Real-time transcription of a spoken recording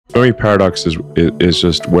Fermi Paradox is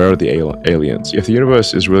just, where are the aliens? If the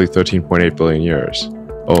universe is really 13.8 billion years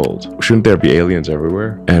old, shouldn't there be aliens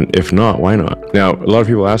everywhere? And if not, why not? Now, a lot of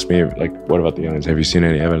people ask me, like, what about the aliens? Have you seen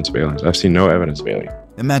any evidence of aliens? I've seen no evidence of aliens.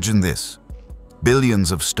 Imagine this: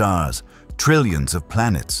 billions of stars, trillions of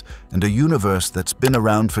planets, and a universe that's been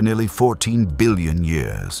around for nearly 14 billion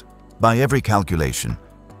years. By every calculation,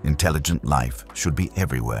 intelligent life should be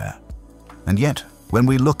everywhere. And yet, when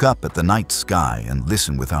we look up at the night sky and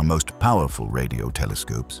listen with our most powerful radio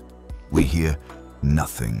telescopes, we hear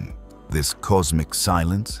nothing. This cosmic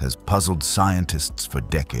silence has puzzled scientists for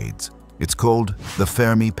decades. It's called the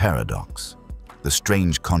Fermi Paradox, the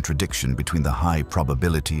strange contradiction between the high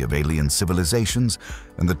probability of alien civilizations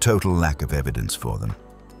and the total lack of evidence for them.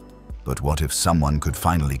 But what if someone could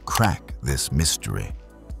finally crack this mystery?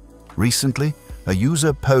 Recently, a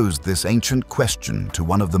user posed this ancient question to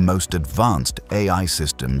one of the most advanced AI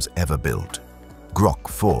systems ever built, Grok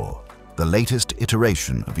 4, the latest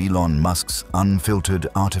iteration of Elon Musk's unfiltered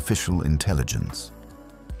artificial intelligence.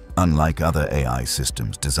 Unlike other AI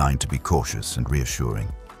systems designed to be cautious and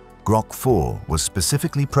reassuring, Grok 4 was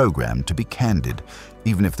specifically programmed to be candid,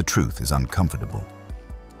 even if the truth is uncomfortable.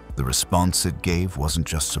 The response it gave wasn't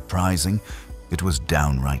just surprising, it was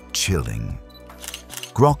downright chilling.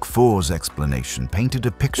 Grok 4's explanation painted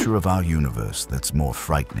a picture of our universe that's more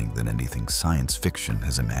frightening than anything science fiction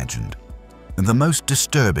has imagined. And the most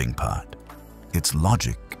disturbing part, its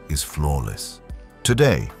logic is flawless.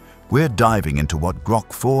 Today, we're diving into what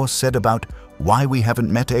Grok 4 said about why we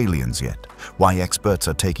haven't met aliens yet, why experts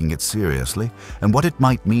are taking it seriously, and what it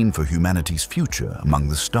might mean for humanity's future among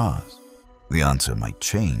the stars. The answer might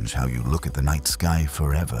change how you look at the night sky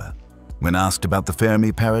forever. When asked about the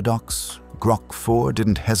Fermi Paradox, Grok 4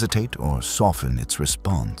 didn't hesitate or soften its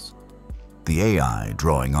response. The AI,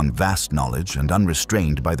 drawing on vast knowledge and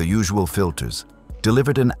unrestrained by the usual filters,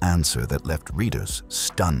 delivered an answer that left readers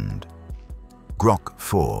stunned. Grok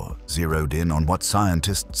 4 zeroed in on what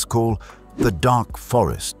scientists call the dark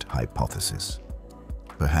forest hypothesis,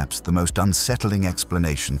 perhaps the most unsettling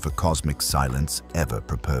explanation for cosmic silence ever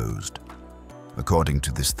proposed. According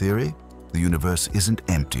to this theory, the universe isn't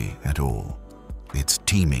empty at all. It's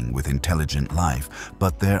teeming with intelligent life,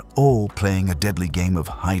 but they're all playing a deadly game of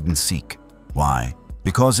hide-and-seek. Why?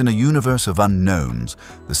 Because in a universe of unknowns,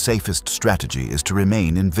 the safest strategy is to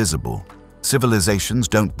remain invisible. Civilizations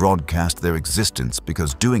don't broadcast their existence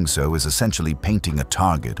because doing so is essentially painting a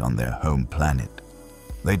target on their home planet.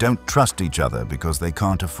 They don't trust each other because they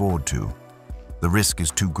can't afford to. The risk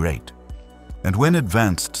is too great. And when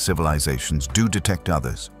advanced civilizations do detect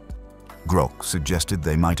others, Grok suggested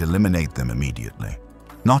they might eliminate them immediately,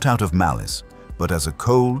 not out of malice, but as a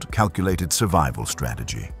cold, calculated survival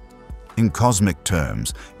strategy. In cosmic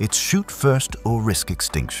terms, it's shoot first or risk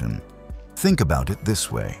extinction. Think about it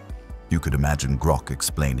this way. You could imagine Grok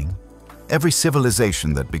explaining, every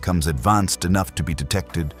civilization that becomes advanced enough to be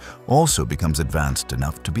detected also becomes advanced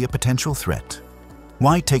enough to be a potential threat.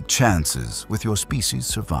 Why take chances with your species'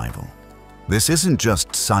 survival? This isn't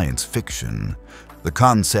just science fiction. The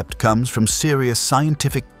concept comes from serious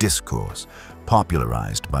scientific discourse,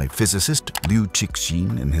 popularized by physicist Liu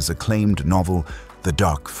Cixin in his acclaimed novel, The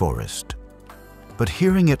Dark Forest. But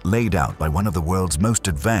hearing it laid out by one of the world's most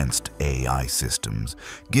advanced AI systems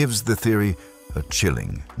gives the theory a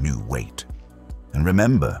chilling new weight. And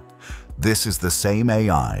remember, this is the same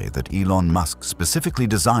AI that Elon Musk specifically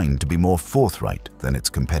designed to be more forthright than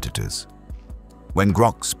its competitors. When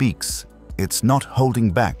Grok speaks, it's not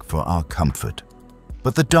holding back for our comfort.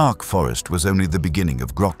 But the dark forest was only the beginning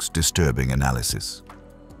of Grok's disturbing analysis.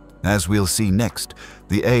 As we'll see next,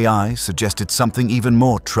 the AI suggested something even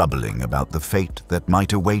more troubling about the fate that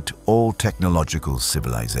might await all technological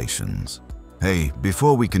civilizations. Hey,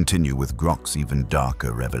 before we continue with Grok's even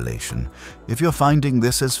darker revelation, if you're finding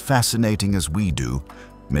this as fascinating as we do,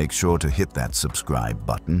 make sure to hit that subscribe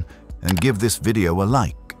button and give this video a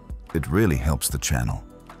like. It really helps the channel,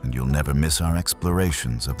 and you'll never miss our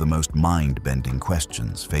explorations of the most mind-bending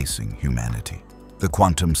questions facing humanity. The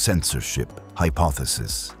quantum censorship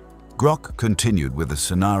hypothesis. Grok continued with a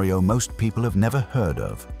scenario most people have never heard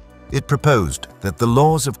of. It proposed that the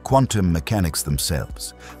laws of quantum mechanics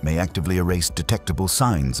themselves may actively erase detectable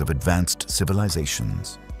signs of advanced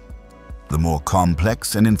civilizations. The more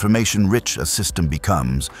complex and information-rich a system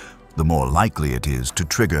becomes, the more likely it is to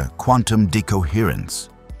trigger quantum decoherence.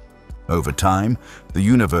 Over time, the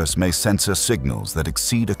universe may censor signals that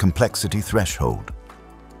exceed a complexity threshold,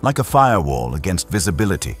 like a firewall against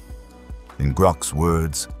visibility. In Grok's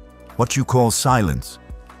words, what you call silence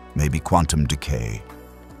may be quantum decay,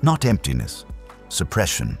 not emptiness,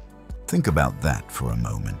 suppression. Think about that for a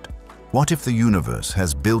moment. What if the universe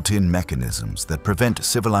has built-in mechanisms that prevent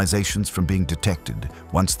civilizations from being detected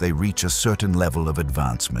once they reach a certain level of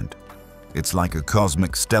advancement? It's like a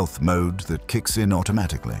cosmic stealth mode that kicks in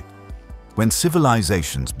automatically. When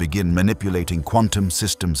civilizations begin manipulating quantum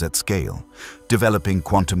systems at scale, developing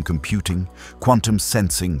quantum computing, quantum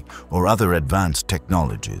sensing, or other advanced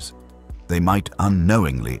technologies, they might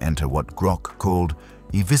unknowingly enter what Grok called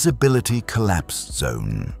a visibility collapse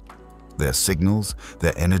zone. Their signals,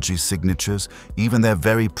 their energy signatures, even their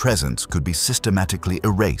very presence could be systematically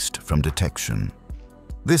erased from detection.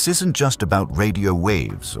 This isn't just about radio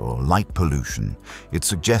waves or light pollution. It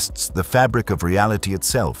suggests the fabric of reality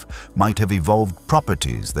itself might have evolved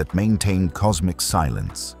properties that maintain cosmic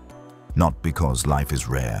silence. Not because life is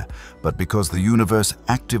rare, but because the universe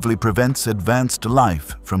actively prevents advanced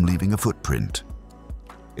life from leaving a footprint.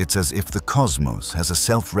 It's as if the cosmos has a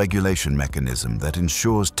self-regulation mechanism that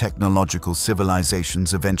ensures technological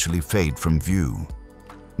civilizations eventually fade from view.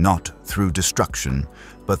 Not through destruction,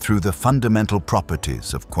 but through the fundamental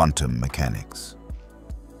properties of quantum mechanics.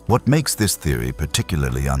 What makes this theory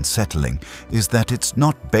particularly unsettling is that it's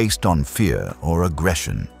not based on fear or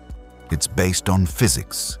aggression. It's based on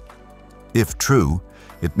physics. If true,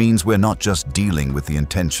 it means we're not just dealing with the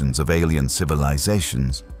intentions of alien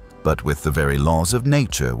civilizations, but with the very laws of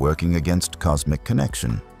nature working against cosmic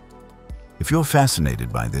connection. If you're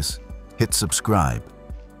fascinated by this, hit subscribe.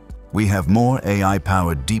 We have more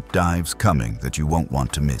AI-powered deep dives coming that you won't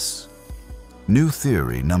want to miss. New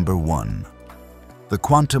theory number 1. The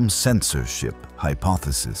quantum censorship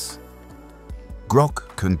hypothesis.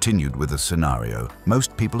 Grok continued with a scenario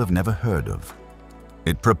most people have never heard of.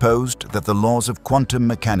 It proposed that the laws of quantum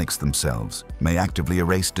mechanics themselves may actively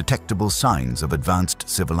erase detectable signs of advanced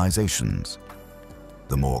civilizations.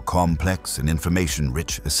 The more complex and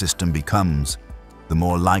information-rich a system becomes, the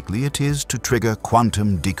more likely it is to trigger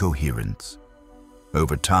quantum decoherence.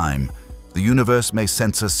 Over time, the universe may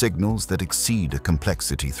censor signals that exceed a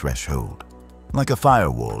complexity threshold, like a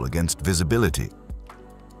firewall against visibility.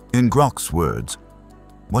 In Grok's words,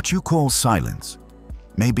 what you call silence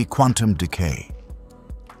may be quantum decay,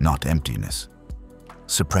 not emptiness.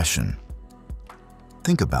 Suppression.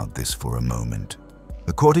 Think about this for a moment.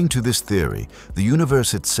 According to this theory, the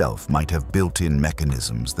universe itself might have built-in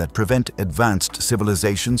mechanisms that prevent advanced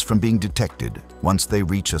civilizations from being detected once they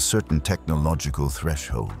reach a certain technological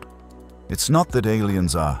threshold. It's not that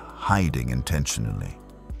aliens are hiding intentionally.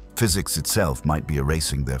 Physics itself might be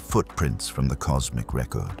erasing their footprints from the cosmic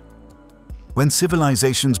record. When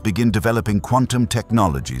civilizations begin developing quantum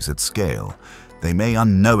technologies at scale, they may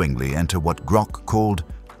unknowingly enter what Grok called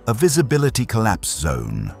a visibility collapse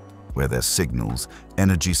zone, where their signals,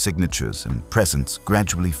 energy signatures, and presence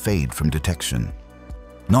gradually fade from detection.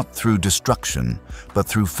 Not through destruction, but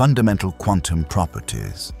through fundamental quantum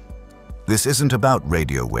properties. This isn't about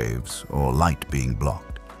radio waves or light being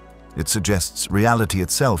blocked. It suggests reality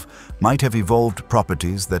itself might have evolved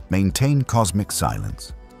properties that maintain cosmic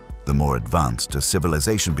silence. The more advanced a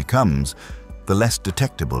civilization becomes, the less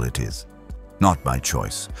detectable it is. Not by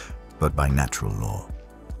choice, but by natural law.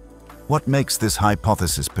 What makes this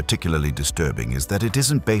hypothesis particularly disturbing is that it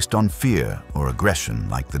isn't based on fear or aggression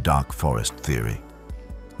like the dark forest theory.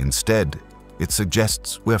 Instead, it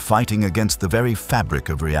suggests we're fighting against the very fabric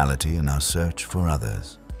of reality in our search for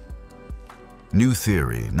others. New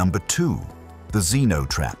theory number 2, the Xeno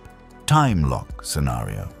trap, time lock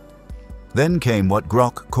scenario. Then came what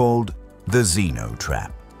Grok called the Xeno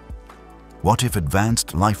trap. What if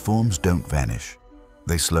advanced life forms don't vanish?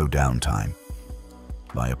 They slow down time.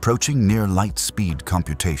 By approaching near light speed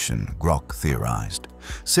computation, Grok theorized,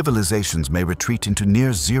 civilizations may retreat into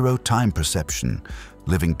near zero time perception,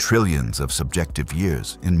 living trillions of subjective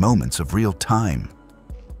years in moments of real time.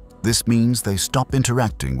 This means they stop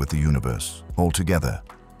interacting with the universe altogether.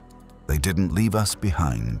 They didn't leave us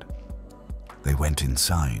behind. They went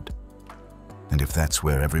inside. And if that's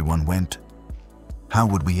where everyone went, how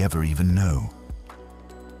would we ever even know?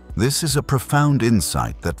 This is a profound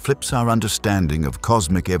insight that flips our understanding of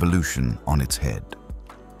cosmic evolution on its head.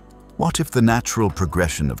 What if the natural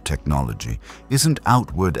progression of technology isn't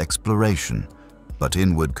outward exploration, but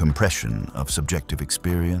inward compression of subjective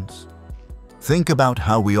experience? Think about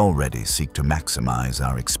how we already seek to maximize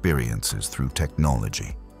our experiences through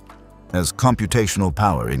technology. As computational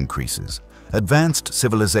power increases, advanced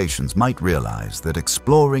civilizations might realize that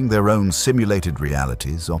exploring their own simulated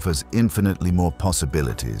realities offers infinitely more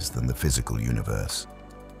possibilities than the physical universe.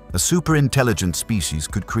 A super-intelligent species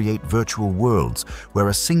could create virtual worlds where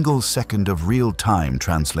a single second of real time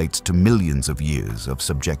translates to millions of years of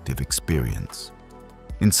subjective experience.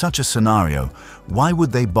 In such a scenario, why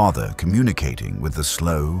would they bother communicating with the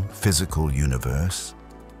slow, physical universe?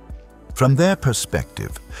 From their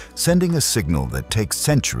perspective, sending a signal that takes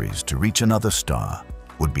centuries to reach another star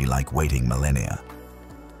would be like waiting millennia.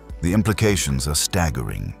 The implications are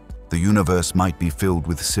staggering. The universe might be filled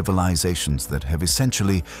with civilizations that have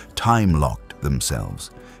essentially time-locked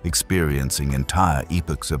themselves, experiencing entire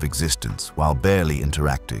epochs of existence while barely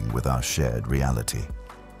interacting with our shared reality.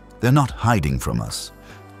 They're not hiding from us.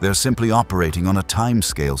 They're simply operating on a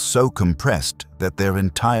timescale so compressed that their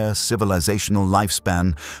entire civilizational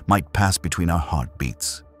lifespan might pass between our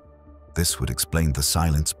heartbeats. This would explain the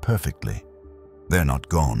silence perfectly. They're not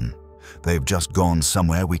gone. They've just gone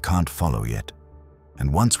somewhere we can't follow yet.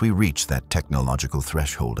 And once we reach that technological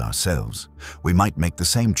threshold ourselves, we might make the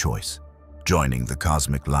same choice, joining the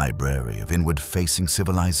cosmic library of inward-facing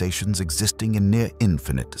civilizations existing in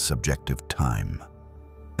near-infinite subjective time.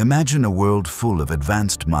 Imagine a world full of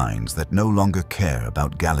advanced minds that no longer care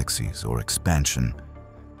about galaxies or expansion.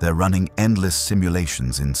 They're running endless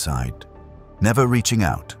simulations inside, never reaching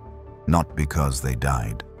out, not because they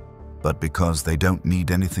died, but because they don't need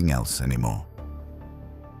anything else anymore.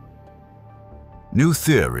 New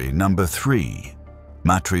theory number 3,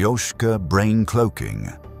 Matryoshka brain cloaking.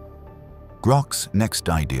 Grok's next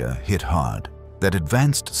idea hit hard, that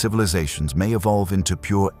advanced civilizations may evolve into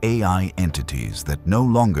pure AI entities that no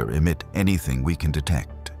longer emit anything we can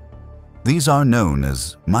detect. These are known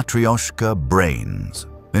as Matryoshka brains,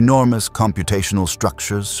 enormous computational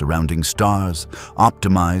structures surrounding stars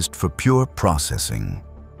optimized for pure processing.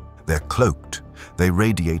 They're cloaked, they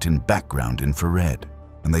radiate in background infrared,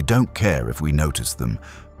 and they don't care if we notice them,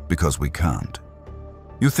 because we can't.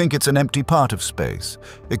 You think it's an empty part of space.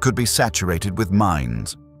 It could be saturated with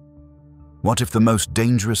minds. What if the most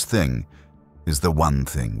dangerous thing is the one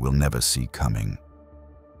thing we'll never see coming?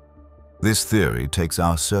 This theory takes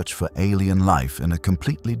our search for alien life in a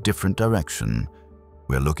completely different direction.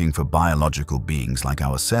 We're looking for biological beings like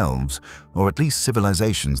ourselves, or at least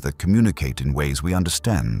civilizations that communicate in ways we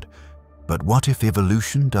understand. But what if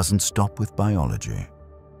evolution doesn't stop with biology?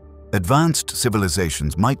 Advanced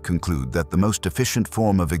civilizations might conclude that the most efficient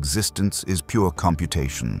form of existence is pure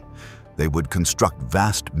computation. They would construct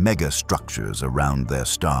vast megastructures around their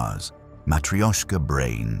stars, Matryoshka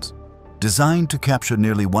brains, designed to capture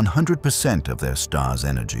nearly 100% of their star's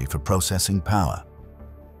energy for processing power.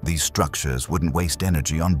 These structures wouldn't waste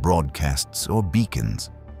energy on broadcasts or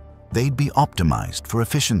beacons. They'd be optimized for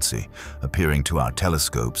efficiency, appearing to our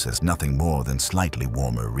telescopes as nothing more than slightly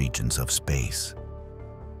warmer regions of space.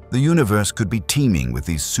 The universe could be teeming with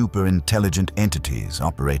these super-intelligent entities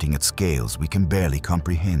operating at scales we can barely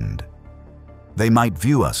comprehend. They might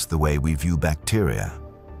view us the way we view bacteria,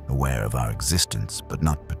 aware of our existence but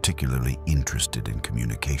not particularly interested in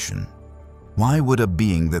communication. Why would a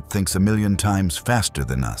being that thinks 1,000,000 times faster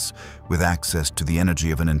than us, with access to the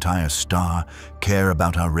energy of an entire star, care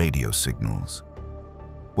about our radio signals?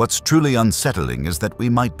 What's truly unsettling is that we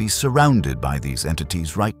might be surrounded by these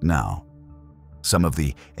entities right now. Some of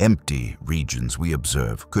the empty regions we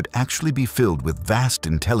observe could actually be filled with vast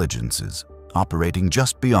intelligences operating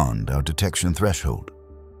just beyond our detection threshold.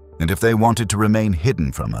 And if they wanted to remain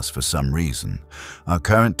hidden from us for some reason, our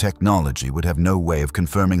current technology would have no way of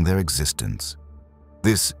confirming their existence.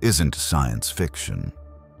 This isn't science fiction.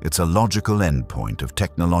 It's a logical endpoint of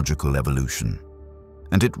technological evolution.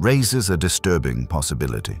 And it raises a disturbing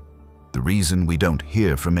possibility. The reason we don't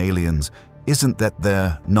hear from aliens isn't that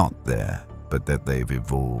they're not there, but that they've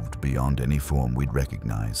evolved beyond any form we'd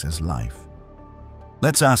recognize as life.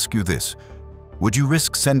 Let's ask you this. Would you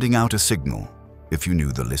risk sending out a signal if you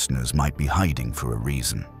knew the listeners might be hiding for a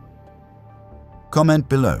reason? Comment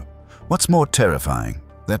below. What's more terrifying,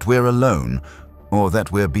 that we're alone or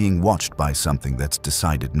that we're being watched by something that's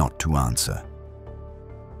decided not to answer?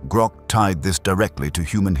 Grok tied this directly to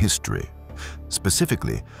human history,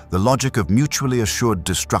 specifically the logic of mutually assured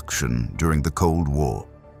destruction during the Cold War.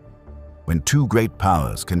 When two great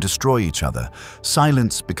powers can destroy each other,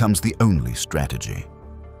 silence becomes the only strategy.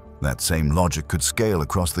 That same logic could scale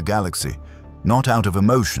across the galaxy, not out of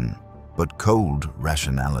emotion, but cold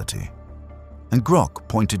rationality. And Grok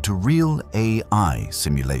pointed to real AI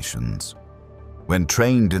simulations. When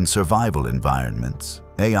trained in survival environments,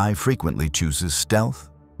 AI frequently chooses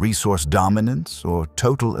stealth, resource dominance, or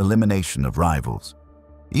total elimination of rivals,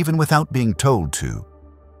 even without being told to.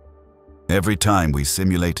 Every time we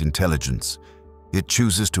simulate intelligence, it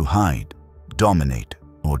chooses to hide, dominate,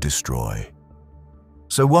 or destroy.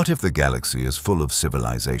 So what if the galaxy is full of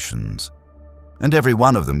civilizations, and every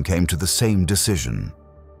one of them came to the same decision?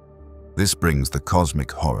 This brings the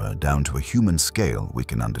cosmic horror down to a human scale we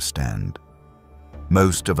can understand.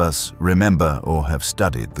 Most of us remember or have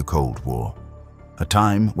studied the Cold War, a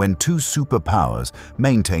time when two superpowers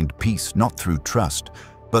maintained peace not through trust,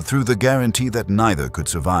 but through the guarantee that neither could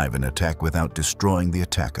survive an attack without destroying the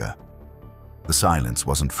attacker. The silence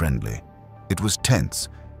wasn't friendly. It was tense,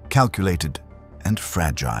 calculated, and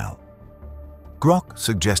fragile. Grok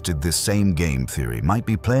suggested this same game theory might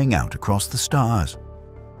be playing out across the stars.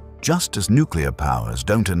 Just as nuclear powers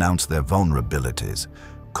don't announce their vulnerabilities,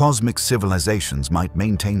 cosmic civilizations might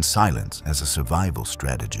maintain silence as a survival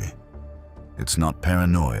strategy. It's not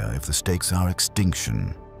paranoia if the stakes are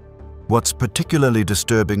extinction. What's particularly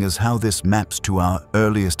disturbing is how this maps to our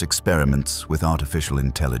earliest experiments with artificial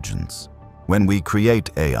intelligence. When we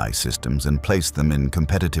create AI systems and place them in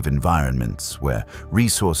competitive environments where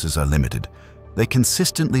resources are limited, they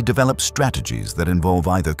consistently develop strategies that involve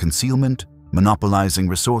either concealment, monopolizing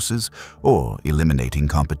resources, or eliminating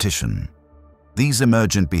competition. These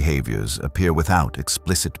emergent behaviors appear without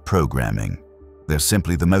explicit programming. They're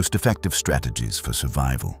simply the most effective strategies for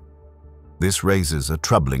survival. This raises a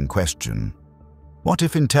troubling question. What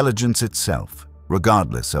if intelligence itself,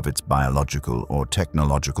 regardless of its biological or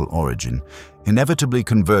technological origin, inevitably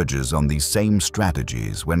converges on these same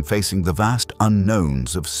strategies when facing the vast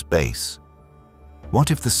unknowns of space? What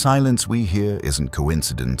if the silence we hear isn't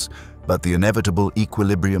coincidence, but the inevitable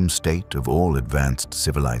equilibrium state of all advanced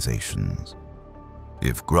civilizations?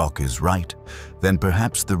 If Grok is right, then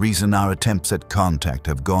perhaps the reason our attempts at contact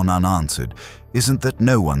have gone unanswered isn't that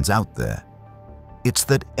no one's out there. It's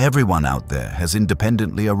that everyone out there has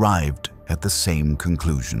independently arrived at the same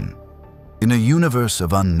conclusion. In a universe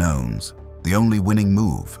of unknowns, the only winning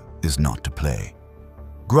move is not to play.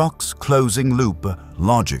 Grok's closing loop,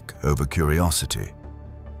 logic over curiosity.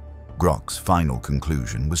 Grok's final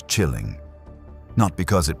conclusion was chilling, not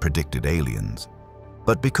because it predicted aliens,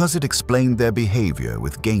 but because it explained their behavior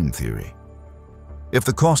with game theory. If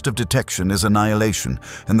the cost of detection is annihilation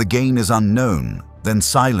and the gain is unknown, then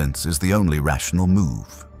silence is the only rational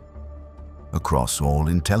move. Across all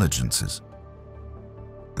intelligences.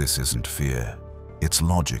 This isn't fear, it's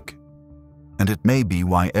logic. And it may be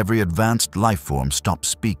why every advanced life form stops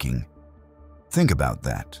speaking. Think about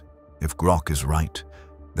that. If Grok is right,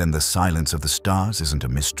 then the silence of the stars isn't a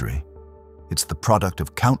mystery. It's the product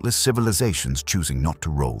of countless civilizations choosing not to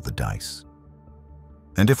roll the dice.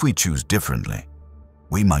 And if we choose differently,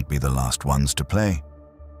 we might be the last ones to play.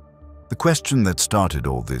 The question that started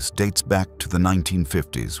all this dates back to the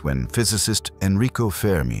 1950s when physicist Enrico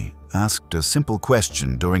Fermi asked a simple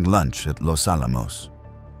question during lunch at Los Alamos.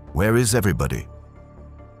 Where is everybody?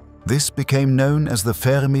 This became known as the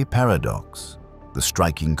Fermi Paradox, the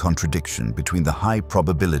striking contradiction between the high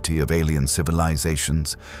probability of alien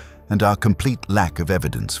civilizations and our complete lack of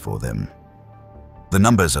evidence for them. The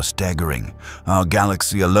numbers are staggering. Our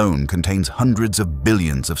galaxy alone contains hundreds of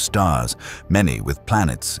billions of stars, many with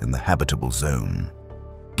planets in the habitable zone.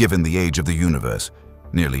 Given the age of the universe,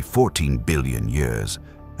 nearly 14 billion years,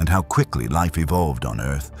 and how quickly life evolved on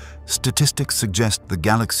Earth, statistics suggest the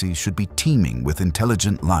galaxy should be teeming with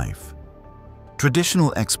intelligent life.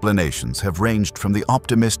 Traditional explanations have ranged from the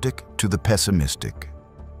optimistic to the pessimistic.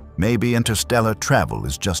 Maybe interstellar travel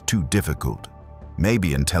is just too difficult.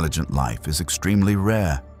 Maybe intelligent life is extremely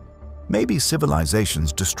rare. Maybe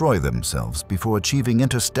civilizations destroy themselves before achieving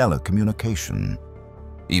interstellar communication.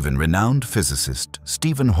 Even renowned physicist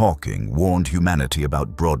Stephen Hawking warned humanity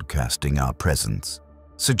about broadcasting our presence,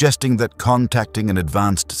 suggesting that contacting an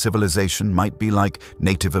advanced civilization might be like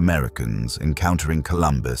Native Americans encountering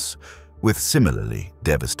Columbus, with similarly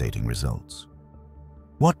devastating results.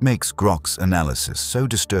 What makes Grok's analysis so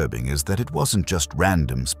disturbing is that it wasn't just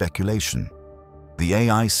random speculation. The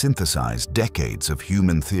AI synthesized decades of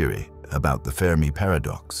human theory about the Fermi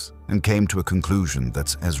Paradox and came to a conclusion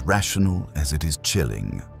that's as rational as it is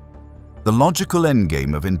chilling. The logical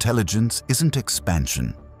endgame of intelligence isn't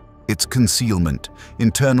expansion. It's concealment,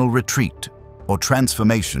 internal retreat, or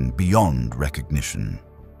transformation beyond recognition.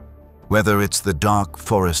 Whether it's the dark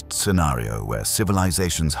forest scenario where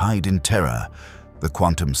civilizations hide in terror, the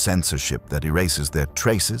quantum censorship that erases their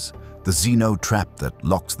traces, the xeno trap that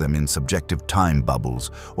locks them in subjective time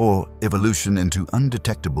bubbles, or evolution into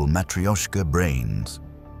undetectable matryoshka brains,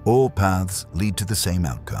 all paths lead to the same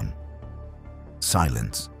outcome: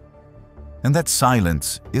 silence. And that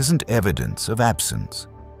silence isn't evidence of absence.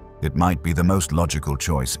 It might be the most logical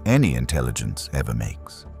choice any intelligence ever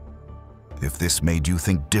makes. If this made you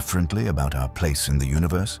think differently about our place in the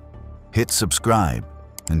universe, hit subscribe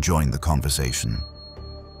and join the conversation.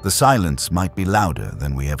 The silence might be louder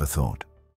than we ever thought.